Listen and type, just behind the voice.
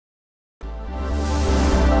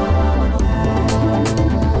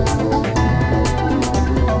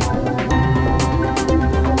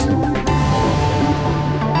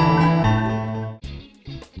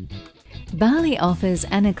Bali offers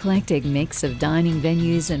an eclectic mix of dining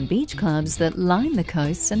venues and beach clubs that line the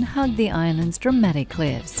coasts and hug the island's dramatic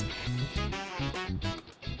cliffs.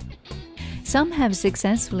 Some have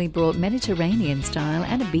successfully brought Mediterranean-style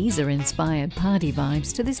and Ibiza-inspired party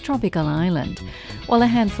vibes to this tropical island, while a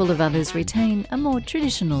handful of others retain a more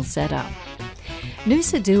traditional setup.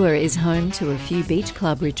 Nusa Dua is home to a few beach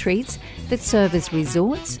club retreats that serve as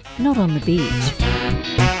resorts, not on the beach.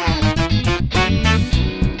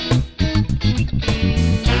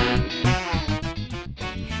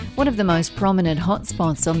 One of the most prominent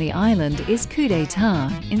hotspots on the island is Coup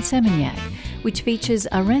d'Etat in Seminyak, which features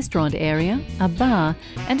a restaurant area, a bar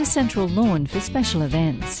and a central lawn for special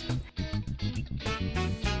events.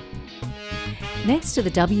 Next to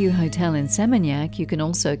the W Hotel in Seminyak, you can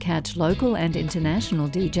also catch local and international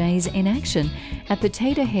DJs in action at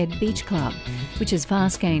Potato Head Beach Club, which has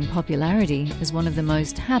fast gained popularity as one of the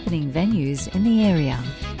most happening venues in the area.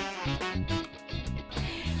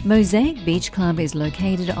 Mosaic Beach Club is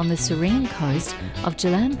located on the serene coast of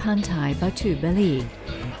Jalan Pantai Batu, Bali.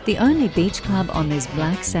 The only beach club on this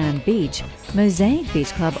black sand beach, Mosaic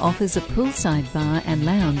Beach Club offers a poolside bar and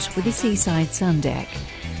lounge with a seaside sun deck.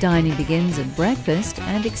 Dining begins at breakfast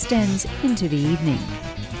and extends into the evening.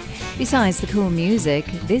 Besides the cool music,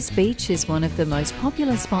 this beach is one of the most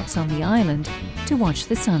popular spots on the island to watch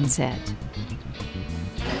the sunset.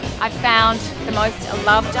 I found the most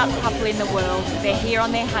loved-up couple in the world. They're here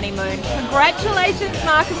on their honeymoon. Congratulations,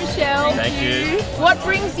 Mark and Michelle. Thank you. What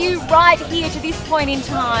brings you right here to this point in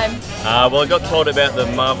time? Well, I got told about the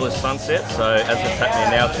marvellous sunset, so as it's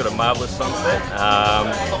happening now, it's got a marvellous sunset.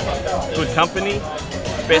 Good company,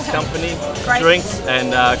 best company, drinks,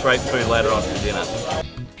 and great food later on for dinner.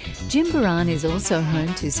 Jimbaran is also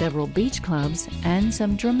home to several beach clubs and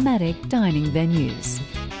some dramatic dining venues.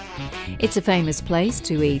 It's a famous place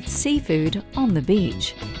to eat seafood on the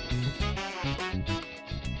beach.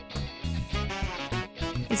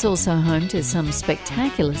 It's also home to some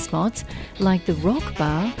spectacular spots like the Rock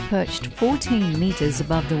Bar, perched 14 metres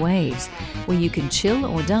above the waves, where you can chill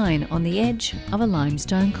or dine on the edge of a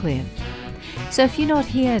limestone cliff. So if you're not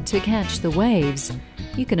here to catch the waves,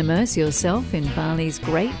 you can immerse yourself in Bali's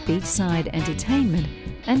great beachside entertainment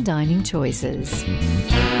and dining choices.